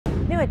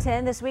New at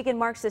 10, this weekend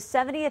marks the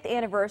 70th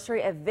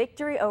anniversary of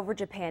victory over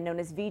Japan, known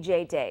as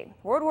VJ Day.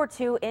 World War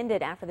II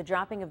ended after the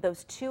dropping of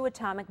those 2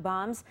 atomic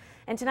bombs.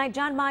 And tonight,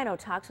 John Maino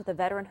talks with a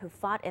veteran who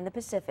fought in the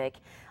Pacific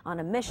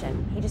on a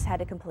mission he just had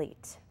to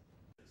complete.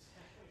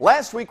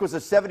 Last week was the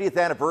 70th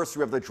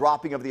anniversary of the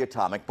dropping of the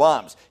atomic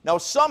bombs. Now,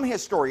 some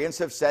historians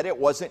have said it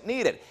wasn't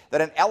needed, that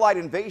an Allied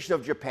invasion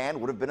of Japan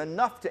would have been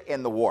enough to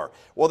end the war.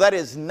 Well, that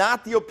is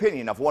not the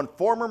opinion of one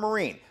former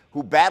Marine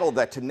who battled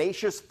that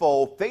tenacious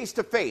foe face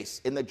to face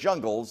in the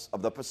jungles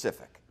of the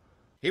Pacific.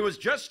 He was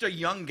just a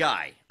young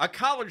guy, a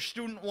college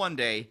student one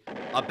day,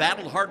 a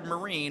battle-hardened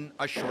Marine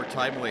a short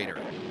time later,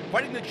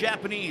 fighting the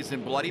Japanese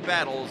in bloody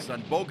battles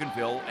on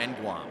Bougainville and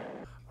Guam.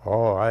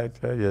 Oh, I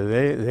tell you,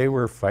 they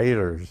were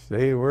fighters.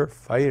 They were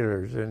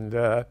fighters,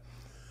 and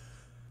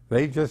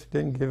they just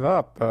didn't give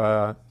up.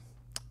 I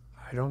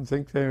don't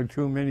think there were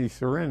too many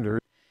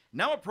surrenders.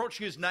 Now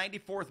approaching his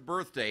 94th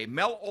birthday,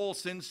 Mel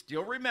Olson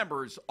still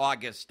remembers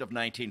August of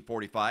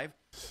 1945.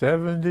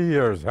 70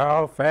 years,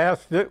 how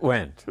fast it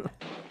went.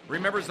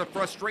 Remembers the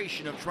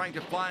frustration of trying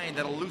to find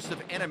that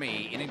elusive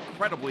enemy in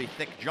incredibly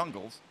thick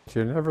jungles.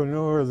 You never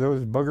knew where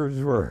those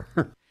buggers were.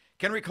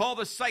 Can recall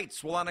the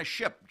sights while on a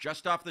ship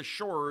just off the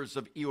shores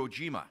of Iwo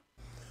Jima.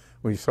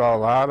 We saw a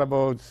lot of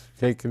boats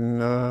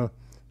taking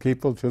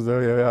people to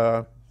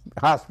the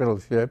hospital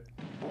ship.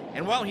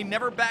 And while he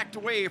never backed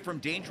away from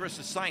dangerous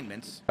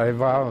assignments, I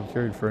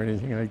volunteered for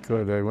anything I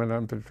could. I went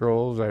on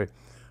patrols. I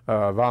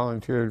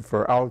volunteered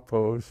for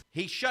outposts.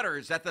 he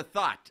shudders at the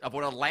thought of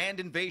what a land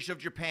invasion of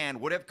Japan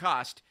would have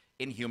cost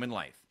in human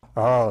life.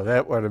 Oh,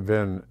 that would have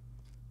been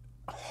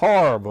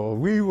horrible.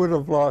 We would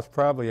have lost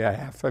probably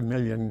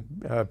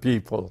 500,000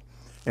 people,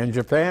 and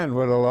Japan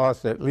would have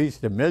lost at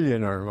least 1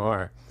 million or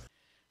more.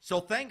 So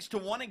thanks to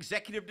one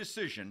executive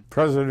decision,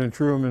 President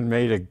Truman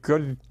made a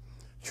good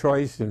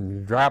choice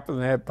in dropping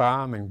that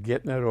bomb and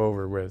getting it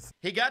over with.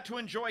 he got to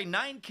enjoy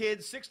 9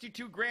 kids,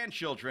 62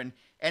 grandchildren,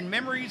 and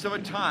memories of a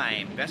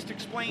time best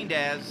explained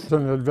as It's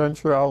an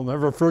adventure I'll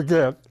never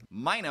forget.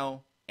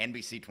 Maino,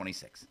 NBC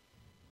 26.